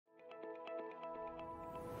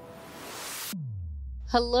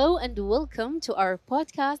Hello and welcome to our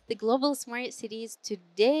podcast, The Global Smart Cities.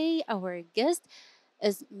 Today, our guest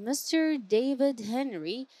is Mr. David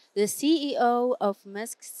Henry, the CEO of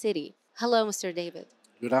Misk City. Hello, Mr. David.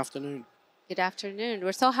 Good afternoon. Good afternoon.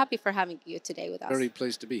 We're so happy for having you today with us. Very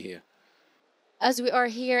pleased to be here. As we are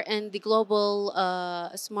here in the Global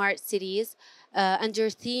Smart Cities and your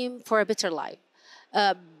theme for a better life,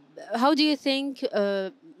 uh, how do you think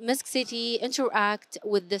Misk City interact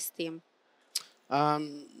with this theme?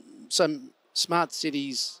 Some smart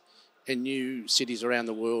cities and new cities around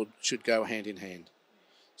the world should go hand in hand.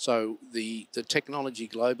 So the technology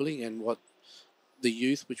globally and what the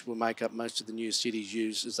youth, which will make up most of the new cities,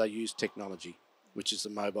 use is they use technology, which is the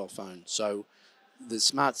mobile phone. So the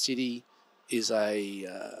smart city is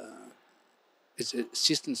it's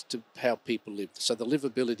assistance to how people live. So the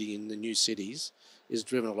livability in the new cities is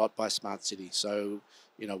driven a lot by smart cities. So,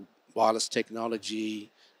 wireless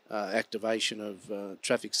technology, activation of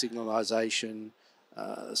traffic signalisation,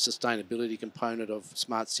 sustainability component of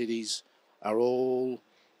smart cities are all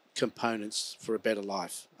components for a better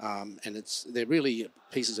life. And they're really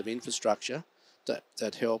pieces of infrastructure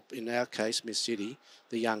that help, in our case, Miss City,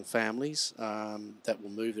 the young families that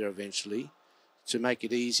will move there eventually, to make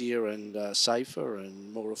it easier and safer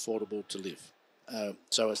and more affordable to live.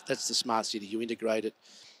 That's the smart city. You integrate it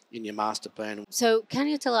in your master plan. So, can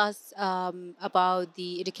you tell us about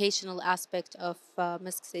the educational aspect of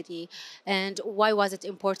Misk City and why was it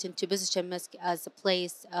important to position Misk as a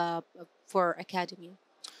place for academy?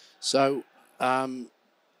 So,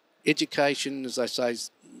 education, as they say,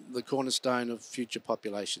 is the cornerstone of future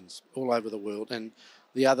populations all over the world. And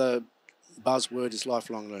the other buzzword is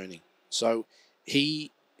lifelong learning. So,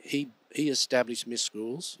 he established Miss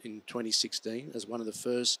Schools in 2016 as one of the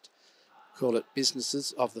first, call it,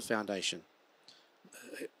 businesses of the foundation,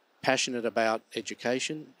 passionate about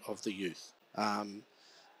education of the youth.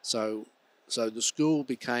 So the school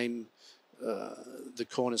became the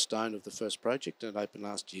cornerstone of the first project, and it opened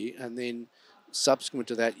last year. And then subsequent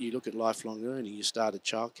to that, you look at lifelong learning. You started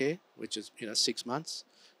childcare, which is 6 months,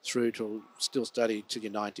 through to still study till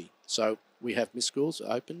you're 90. So we have Miss Schools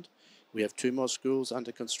opened. We have 2 more schools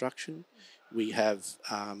under construction. We have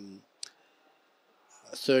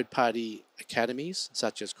third-party academies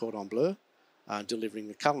such as Cordon Bleu, delivering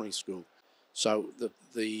the culinary school. So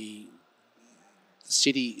the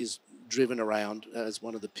city is driven around as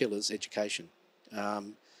one of the pillars, education.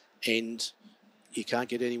 And you can't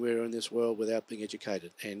get anywhere in this world without being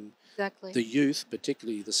educated. And Exactly. the youth,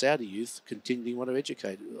 particularly the Saudi youth, continually want to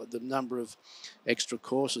educate. The number of extra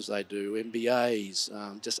courses they do,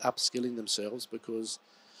 MBAs, just upskilling themselves, because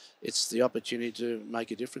it's the opportunity to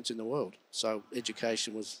make a difference in the world. So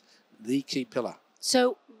education was the key pillar.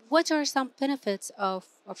 So, what are some benefits of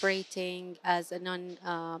operating as a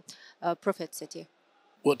non-profit city?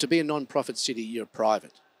 Well, to be a non-profit city, you're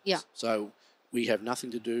private. Yeah. So we have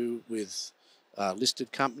nothing to do with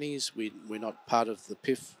listed companies. We're not part of the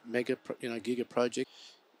PIF giga project.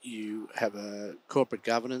 You have a corporate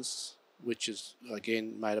governance, which is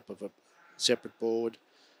again made up of a separate board.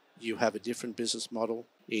 You have a different business model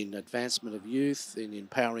in advancement of youth, in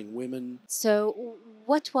empowering women. So,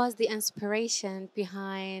 what was the inspiration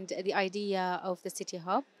behind the idea of the City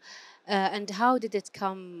Hub, and how did it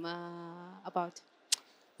come about?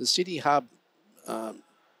 The City Hub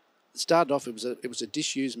started off. It was a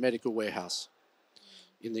disused medical warehouse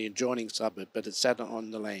in the adjoining suburb, but it sat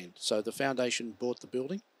on the land. So the foundation bought the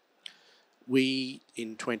building. We,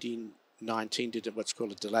 in 2019, did what's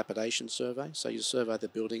called a dilapidation survey. So you survey the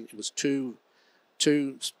building. It was too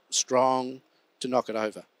strong to knock it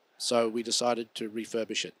over. So we decided to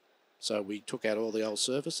refurbish it. So we took out all the old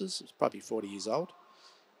services. It's probably 40 years old.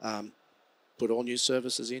 Put all new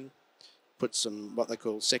services in. Put some what they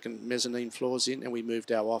call second mezzanine floors in, and we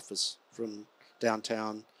moved our office from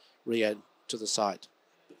downtown Riyadh to the site.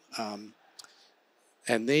 And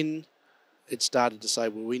then it started to say,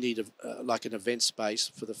 well, we need like an event space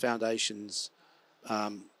for the foundation's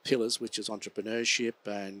pillars, which is entrepreneurship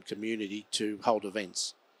and community, to hold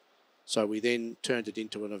events. So we then turned it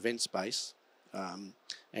into an event space,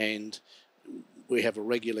 and we have a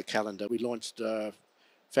regular calendar. We launched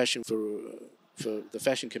fashion for the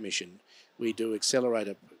Fashion Commission. We do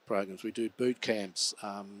accelerator programs. We do boot camps.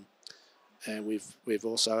 And we've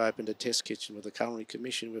also opened a test kitchen with the Culinary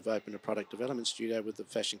Commission. We've opened a product development studio with the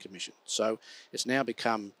Fashion Commission. So it's now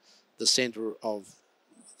become the centre of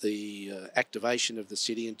the activation of the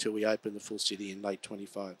city until we open the full city in late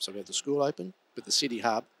 25. So we have the school open, but the City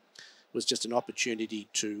Hub was just an opportunity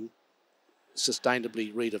to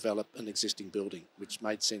sustainably redevelop an existing building, which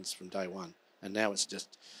made sense from day one. And now it's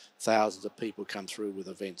just thousands of people come through with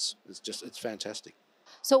events. It's fantastic.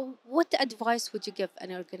 So, what advice would you give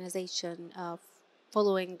an organization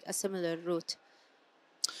following a similar route?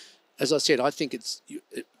 As I said, I think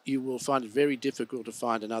you will find it very difficult to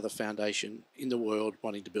find another foundation in the world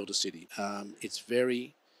wanting to build a city. It's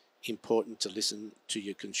very important to listen to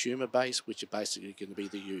your consumer base, which are basically going to be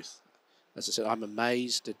the youth. As I said, I'm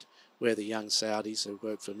amazed at where the young Saudis who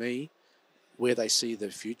work for me, where they see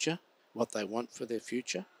their future, what they want for their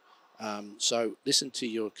future. So listen to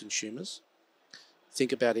your consumers,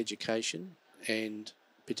 think about education, and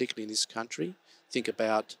particularly in this country, think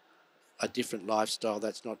about a different lifestyle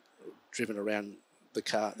that's not driven around the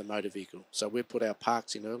car, the motor vehicle. So we put our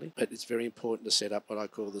parks in early, but it's very important to set up what I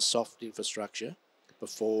call the soft infrastructure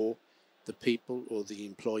before the people or the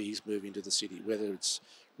employees move into the city, whether it's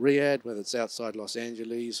Riyadh, whether it's outside Los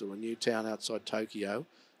Angeles or a new town outside Tokyo,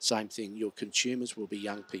 same thing. Your consumers will be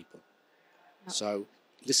young people. Yep. So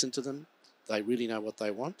listen to them. They really know what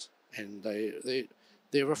they want, and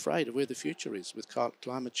they're afraid of where the future is with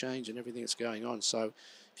climate change and everything that's going on. So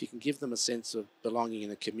if you can give them a sense of belonging in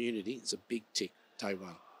a community, it's a big tick day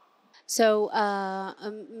one. So,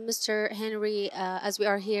 Mr. Henry, as we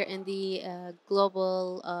are here in the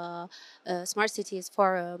Global Smart Cities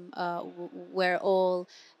Forum, where all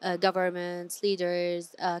governments,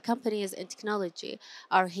 leaders, companies, and technology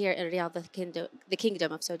are here in Riyadh, the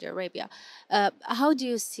Kingdom of Saudi Arabia, how do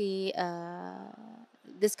you see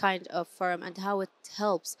this kind of forum and how it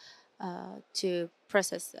helps to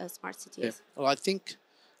process smart Yeah. cities? Well, I think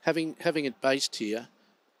having it based here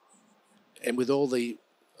and with all the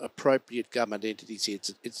appropriate government entities here,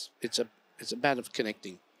 it's a matter of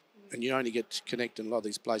connecting, and you only get to connect in a lot of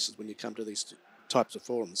these places when you come to these types of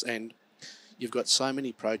forums. And you've got so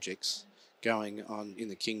many projects going on in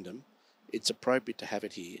the kingdom. It's appropriate to have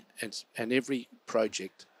it here, and every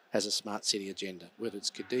project has a smart city agenda, whether it's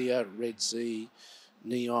Qiddiya, Red Sea,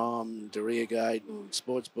 Neom, Daria Gate,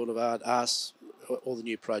 Sports Boulevard, us, all the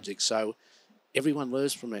new projects. So everyone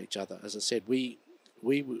learns from each other. As I said, we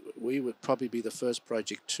would probably be the first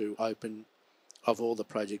project to open of all the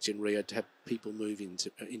projects in Rio to have people move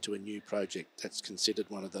into a new project that's considered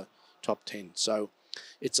one of the top 10. So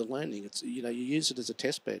it's a learning. It's you use it as a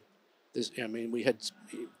test bed. We had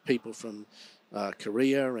people from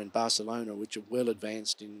Korea and Barcelona, which are well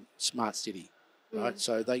advanced in smart city, right?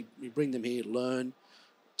 So we bring them here, learn.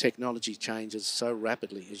 Technology changes so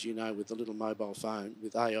rapidly, as you know, with the little mobile phone,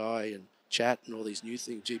 with AI and chat and all these new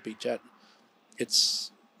things, GP chat. This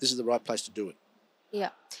is the right place to do it. Yeah.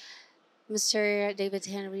 Mr. David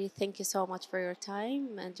Henry, thank you so much for your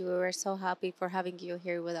time, and we were so happy for having you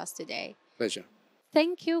here with us today. Pleasure.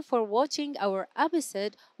 Thank you for watching our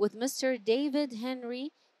episode with Mr. David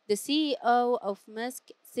Henry, the CEO of Misk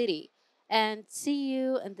City, and see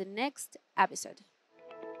you in the next episode.